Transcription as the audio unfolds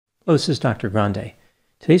Hello, this is Dr. Grande.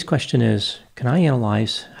 Today's question is, can I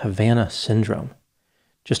analyze Havana Syndrome?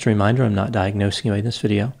 Just a reminder, I'm not diagnosing you in this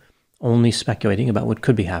video, only speculating about what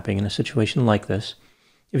could be happening in a situation like this.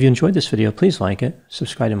 If you enjoyed this video, please like it,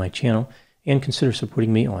 subscribe to my channel, and consider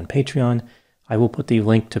supporting me on Patreon. I will put the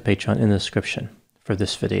link to Patreon in the description for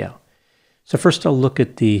this video. So first I'll look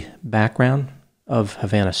at the background of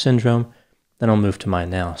Havana Syndrome, then I'll move to my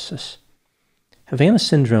analysis. Havana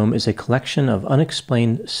Syndrome is a collection of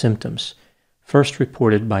unexplained symptoms, first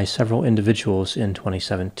reported by several individuals in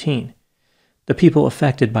 2017. The people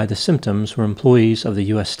affected by the symptoms were employees of the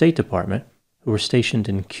U.S. State Department who were stationed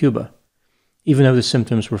in Cuba. Even though the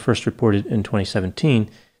symptoms were first reported in 2017,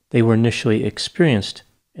 they were initially experienced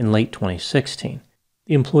in late 2016.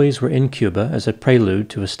 The employees were in Cuba as a prelude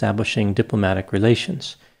to establishing diplomatic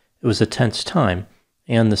relations. It was a tense time,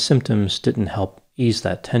 and the symptoms didn't help ease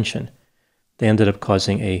that tension. They ended up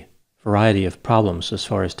causing a variety of problems as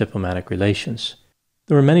far as diplomatic relations.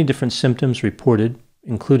 There were many different symptoms reported,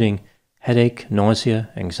 including headache,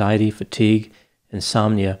 nausea, anxiety, fatigue,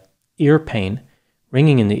 insomnia, ear pain,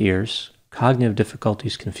 ringing in the ears, cognitive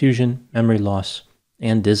difficulties, confusion, memory loss,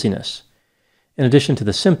 and dizziness. In addition to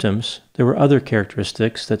the symptoms, there were other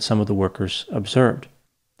characteristics that some of the workers observed.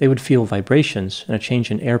 They would feel vibrations and a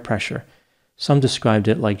change in air pressure. Some described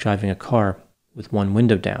it like driving a car with one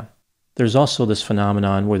window down. There's also this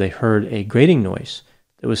phenomenon where they heard a grating noise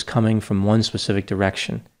that was coming from one specific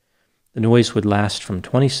direction. The noise would last from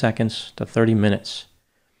 20 seconds to 30 minutes.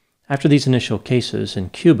 After these initial cases in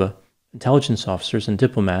Cuba, intelligence officers and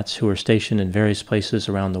diplomats who were stationed in various places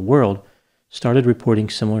around the world started reporting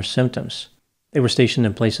similar symptoms. They were stationed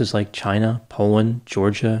in places like China, Poland,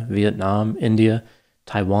 Georgia, Vietnam, India,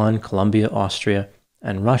 Taiwan, Colombia, Austria,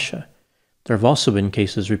 and Russia. There have also been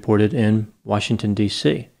cases reported in Washington,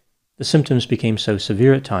 D.C. The symptoms became so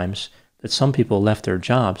severe at times that some people left their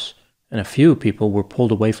jobs, and a few people were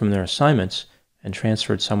pulled away from their assignments and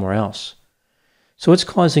transferred somewhere else. So what's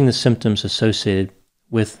causing the symptoms associated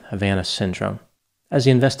with Havana Syndrome? As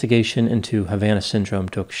the investigation into Havana Syndrome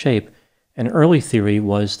took shape, an early theory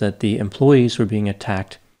was that the employees were being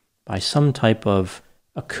attacked by some type of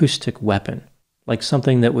acoustic weapon, like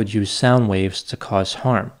something that would use sound waves to cause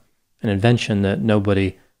harm, an invention that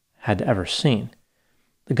nobody had ever seen.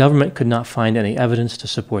 The government could not find any evidence to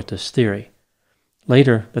support this theory.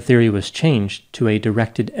 Later, the theory was changed to a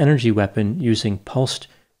directed energy weapon using pulsed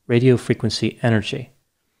radio frequency energy.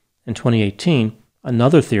 In 2018,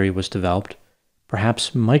 another theory was developed.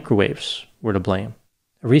 Perhaps microwaves were to blame.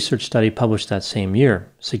 A research study published that same year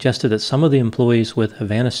suggested that some of the employees with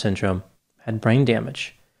Havana Syndrome had brain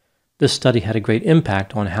damage. This study had a great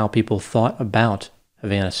impact on how people thought about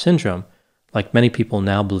Havana Syndrome, like many people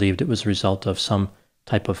now believed it was a result of some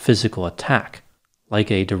type of physical attack, like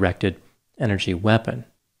a directed energy weapon.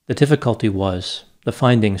 The difficulty was the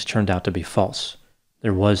findings turned out to be false.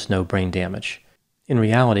 There was no brain damage. In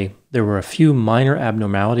reality, there were a few minor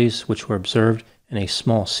abnormalities which were observed in a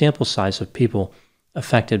small sample size of people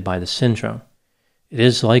affected by the syndrome. It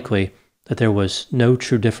is likely that there was no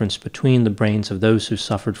true difference between the brains of those who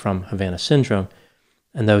suffered from Havana Syndrome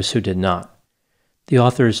and those who did not. The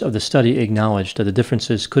authors of the study acknowledged that the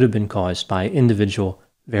differences could have been caused by individual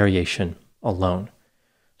variation alone.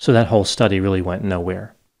 So that whole study really went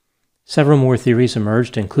nowhere. Several more theories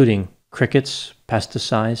emerged, including crickets,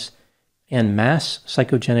 pesticides, and mass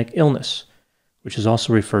psychogenic illness, which is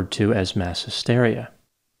also referred to as mass hysteria.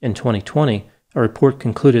 In 2020, a report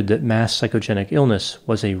concluded that mass psychogenic illness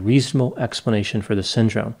was a reasonable explanation for the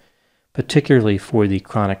syndrome, particularly for the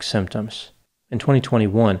chronic symptoms. In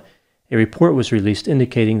 2021, a report was released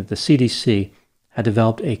indicating that the CDC had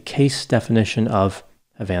developed a case definition of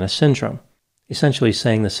Havana Syndrome, essentially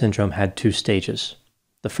saying the syndrome had two stages.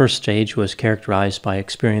 The first stage was characterized by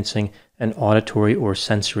experiencing an auditory or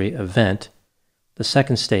sensory event. The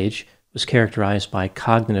second stage was characterized by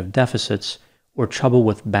cognitive deficits or trouble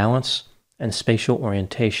with balance and spatial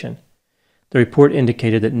orientation. The report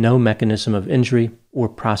indicated that no mechanism of injury or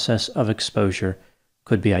process of exposure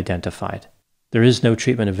could be identified. There is no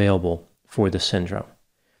treatment available for the syndrome.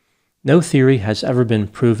 No theory has ever been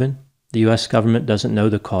proven. The U.S. government doesn't know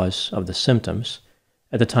the cause of the symptoms.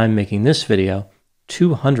 At the time making this video,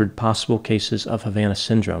 200 possible cases of Havana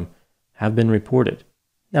Syndrome have been reported.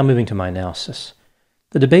 Now moving to my analysis.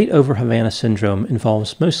 The debate over Havana Syndrome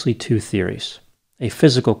involves mostly two theories: a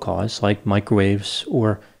physical cause, like microwaves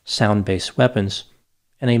or SoundBased Weapons,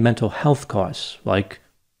 and a mental health cause, like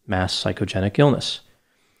Mass Psychogenic Illness.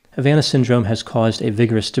 Havana Syndrome has caused a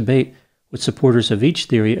vigorous debate, with supporters of each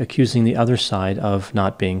theory accusing the other side of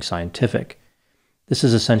not being scientific. This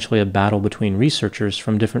is essentially a battle between researchers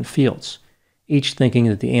from different fields. each thinking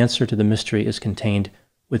that the answer to the mystery is contained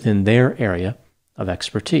within their area of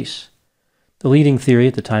expertise. The leading theory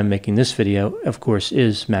at the time making this video, of course,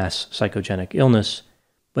 is mass psychogenic illness,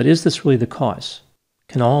 but is this really the cause?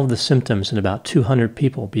 Can all of the symptoms in about 200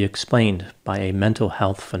 people be explained by a mental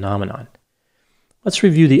health phenomenon? Let's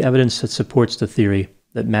review the evidence that supports the theory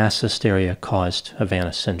that mass hysteria caused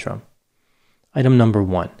Havana Syndrome. Item number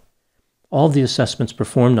 1. All of the assessments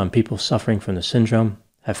performed on people suffering from the syndrome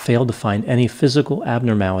have failed to find any physical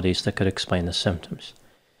abnormalities that could explain the symptoms.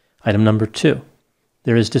 Item number 2.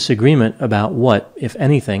 There is disagreement about what, if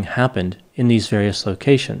anything, happened in these various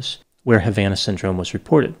locations where Havana Syndrome was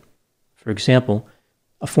reported. For example,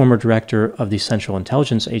 a former director of the Central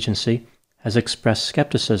Intelligence Agency has expressed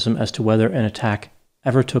skepticism as to whether an attack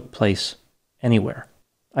ever took place anywhere.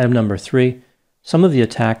 Item number 3. Some of the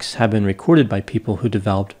attacks have been recorded by people who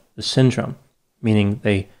developed the syndrome, meaning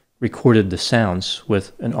they recorded the sounds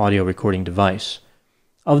with an audio recording device.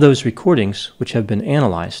 Of those recordings, which have been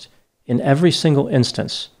analyzed, in every single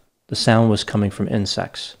instance, the sound was coming from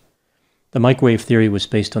insects. The microwave theory was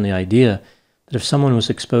based on the idea that if someone was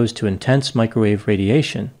exposed to intense microwave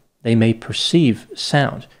radiation, they may perceive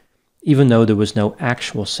sound, even though there was no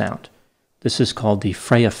actual sound. This is called the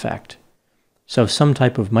fray effect. So if some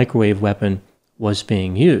type of microwave weapon was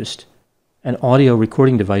being used, an audio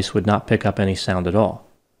recording device would not pick up any sound at all.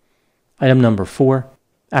 Item number 4.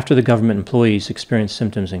 After the government employees experienced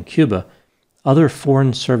symptoms in Cuba, other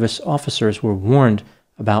Foreign Service officers were warned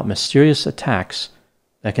about mysterious attacks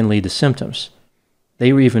that can lead to symptoms.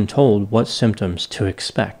 They were even told what symptoms to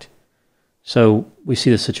expect. So we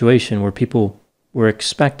see the situation where people were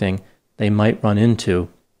expecting they might run into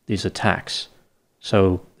these attacks.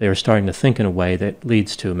 So they are starting to think in a way that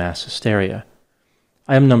leads to mass hysteria.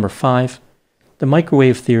 Item number 5. The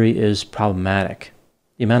microwave theory is problematic.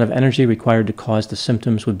 The amount of energy required to cause the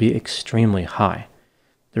symptoms would be extremely high.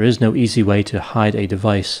 There is no easy way to hide a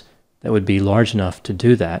device that would be large enough to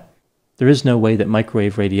do that. There is no way that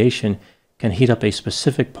microwave radiation can heat up a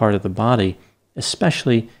specific part of the body,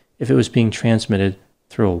 especially if it was being transmitted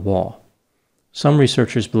through a wall. Some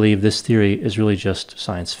researchers believe this theory is really just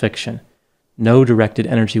science fiction. No directed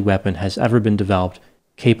energy weapon has ever been developed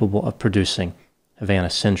capable of producing Havana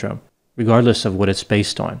Syndrome, regardless of what it's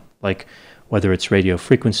based on, like whether it's radio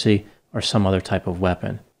frequency or some other type of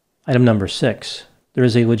weapon. Item number 6. There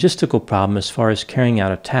is a logistical problem as far as carrying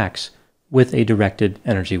out attacks with a directed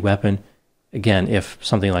energy weapon, again, if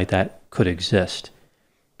something like that could exist.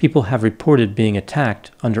 People have reported being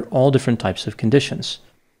attacked under all different types of conditions,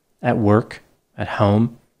 at work, at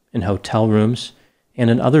home, in hotel rooms, and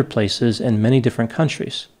in other places in many different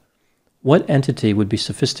countries. What entity would be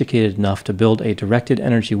sophisticated enough to build a directed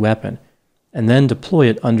energy weapon and then deploy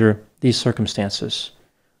it under these circumstances?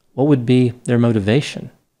 What would be their motivation?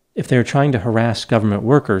 If they are trying to harass government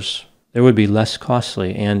workers, there would be less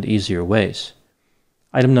costly and easier ways.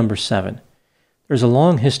 Item number 7. There's a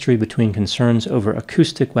long history between concerns over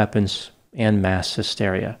acoustic weapons and mass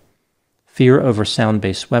hysteria. Fear over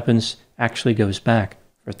sound-based weapons actually goes back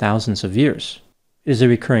for thousands of years. It is a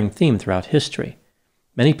recurring theme throughout history.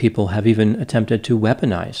 Many people have even attempted to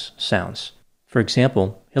weaponize sounds. For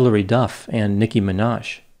example, Hilary Duff and Nicki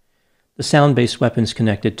Minaj. The sound-based weapons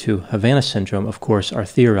connected to Havana Syndrome, of course, are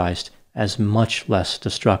theorized as much less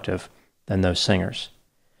destructive than those singers.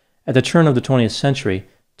 At the turn of the 20th century,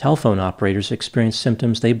 telephone operators experienced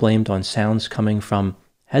symptoms they blamed on sounds coming from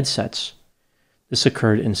headsets. This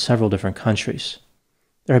occurred in several different countries.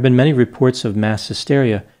 There have been many reports of mass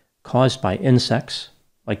hysteria caused by insects,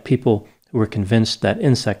 like people who were convinced that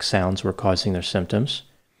insect sounds were causing their symptoms.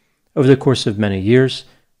 Over the course of many years,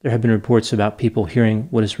 there have been reports about people hearing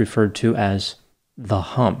what is referred to as the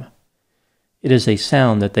hum. It is a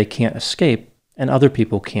sound that they can't escape and other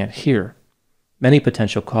people can't hear. Many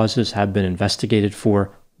potential causes have been investigated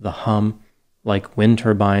for the hum, like wind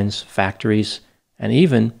turbines, factories, and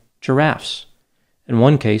even giraffes. In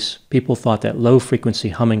one case, people thought that low-frequency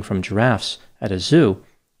humming from giraffes at a zoo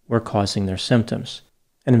were causing their symptoms.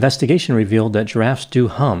 An investigation revealed that giraffes do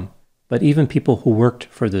hum, but even people who worked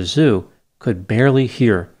for the zoo could barely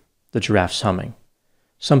hear the giraffes humming.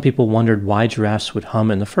 Some people wondered why giraffes would hum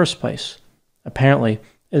in the first place. Apparently,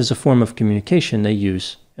 it is a form of communication they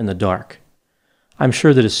use in the dark. I'm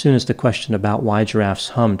sure that as soon as the question about why giraffes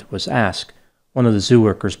hummed was asked, one of the zoo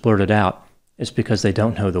workers blurted out, "It's because they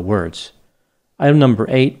don't know the words." Item number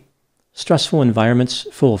 8. Stressful environments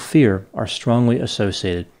full of fear are strongly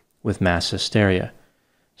associated with mass hysteria.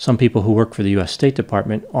 Some people who work for the U.S. State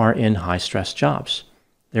Department are in high-stress jobs.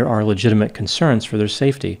 There are legitimate concerns for their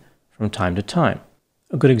safety from time to time.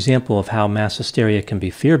 A good example of how mass hysteria can be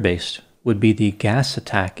fear-based would be the gas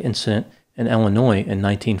attack incident in Illinois in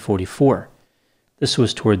 1944. This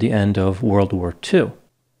was toward the end of World War II.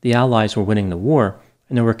 The Allies were winning the war,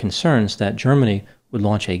 and there were concerns that Germany would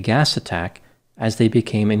launch a gas attack as they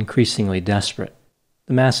became increasingly desperate.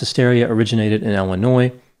 The mass hysteria originated in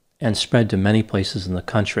Illinois and spread to many places in the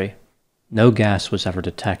country. No gas was ever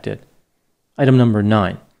detected. Item number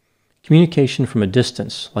 9. Communication from a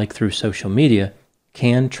distance, like through social media,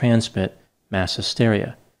 can transmit mass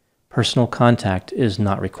hysteria. Personal contact is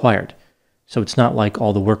not required, so it's not like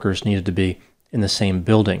all the workers needed to be in the same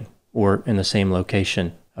building or in the same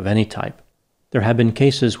location of any type. There have been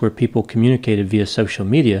cases where people communicated via social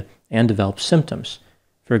media and developed symptoms.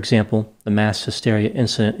 For example, the mass hysteria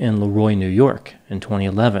incident in Leroy, New York in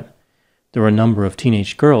 2011. There were a number of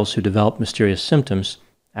teenage girls who developed mysterious symptoms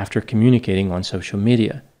after communicating on social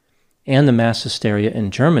media. And the mass hysteria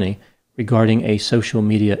in Germany regarding a social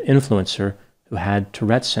media influencer who had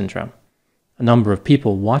Tourette's syndrome. A number of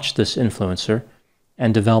people watched this influencer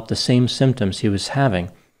and developed the same symptoms he was having,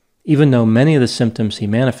 even though many of the symptoms he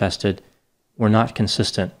manifested were not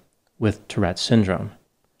consistent with Tourette's syndrome.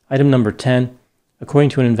 Item number 10.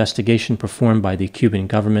 According to an investigation performed by the Cuban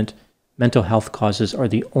government, mental health causes are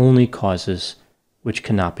the only causes which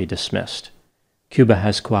cannot be dismissed. Cuba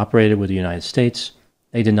has cooperated with the United States.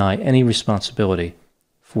 They deny any responsibility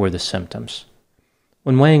for the symptoms.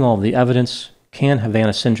 When weighing all of the evidence, can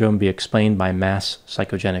Havana Syndrome be explained by mass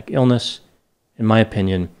psychogenic illness? In my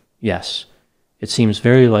opinion, yes. It seems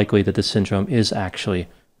very likely that the syndrome is actually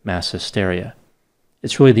mass hysteria.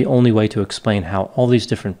 It's really the only way to explain how all these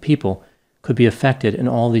different people could be affected in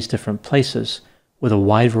all these different places with a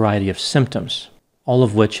wide variety of symptoms, all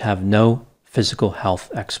of which have no physical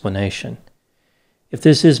health explanation. If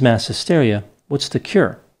this is mass hysteria, what's the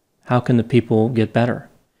cure? How can the people get better?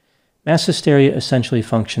 Mass hysteria essentially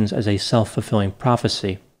functions as a self-fulfilling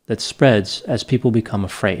prophecy that spreads as people become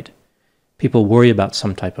afraid. People worry about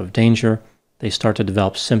some type of danger. They start to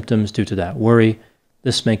develop symptoms due to that worry.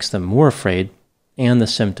 This makes them more afraid, and the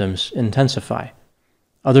symptoms intensify.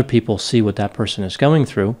 Other people see what that person is going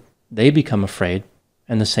through, they become afraid,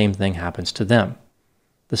 and the same thing happens to them.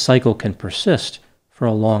 The cycle can persist for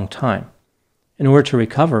a long time. In order to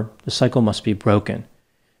recover, the cycle must be broken.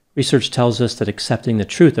 Research tells us that accepting the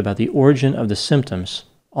truth about the origin of the symptoms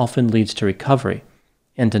often leads to recovery,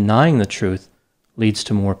 and denying the truth leads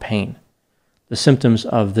to more pain. The symptoms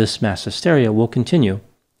of this mass hysteria will continue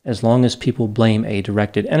as long as people blame a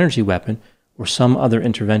directed energy weapon or some other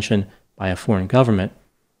intervention by a foreign government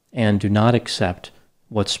and do not accept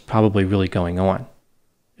what's probably really going on.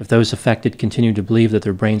 If those affected continue to believe that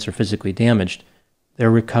their brains are physically damaged,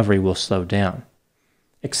 their recovery will slow down.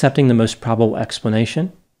 Accepting the most probable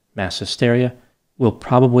explanation, mass hysteria, will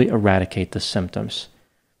probably eradicate the symptoms.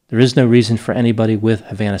 There is no reason for anybody with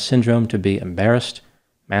Havana Syndrome to be embarrassed.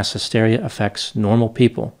 Mass hysteria affects normal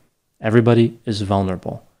people. Everybody is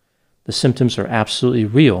vulnerable. The symptoms are absolutely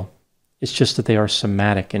real. It's just that they are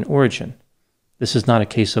somatic in origin. This is not a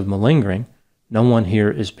case of malingering. No one here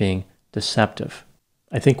is being deceptive.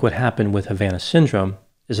 I think what happened with Havana Syndrome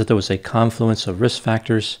is that there was a confluence of risk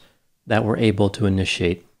factors that were able to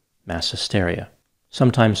initiate mass hysteria.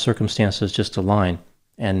 Sometimes circumstances just align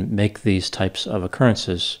and make these types of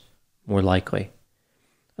occurrences more likely.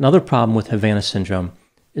 Another problem with Havana Syndrome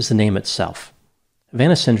is the name itself.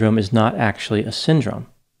 Havana Syndrome is not actually a syndrome.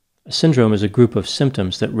 A syndrome is a group of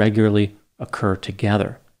symptoms that regularly occur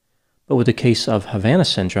together. But with the case of Havana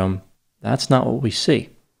Syndrome, that's not what we see.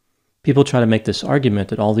 People try to make this argument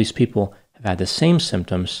that all these people have had the same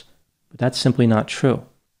symptoms, but that's simply not true.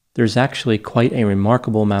 There's actually quite a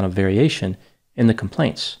remarkable amount of variation in the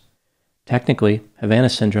complaints. Technically, Havana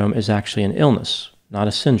Syndrome is actually an illness, not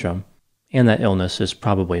a syndrome, and that illness is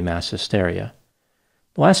probably mass hysteria.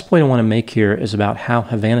 The last point I want to make here is about how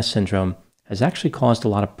Havana Syndrome has actually caused a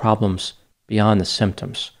lot of problems beyond the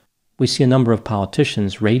symptoms. We see a number of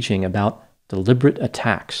politicians raging about deliberate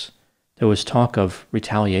attacks. There was talk of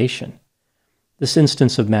retaliation. This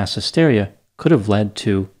instance of mass hysteria could have led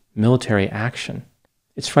to military action.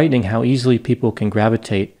 It's frightening how easily people can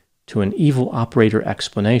gravitate to an evil operator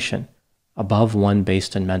explanation above one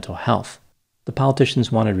based in mental health. The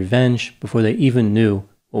politicians wanted revenge before they even knew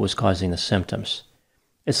what was causing the symptoms.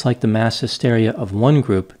 It's like the mass hysteria of one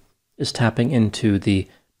group is tapping into the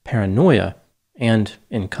paranoia and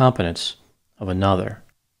incompetence of another.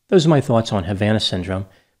 Those are my thoughts on Havana Syndrome.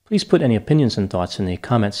 Please put any opinions and thoughts in the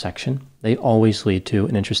comment section. They always lead to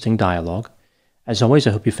an interesting dialogue. As always,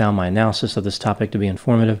 I hope you found my analysis of this topic to be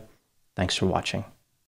informative. Thanks for watching.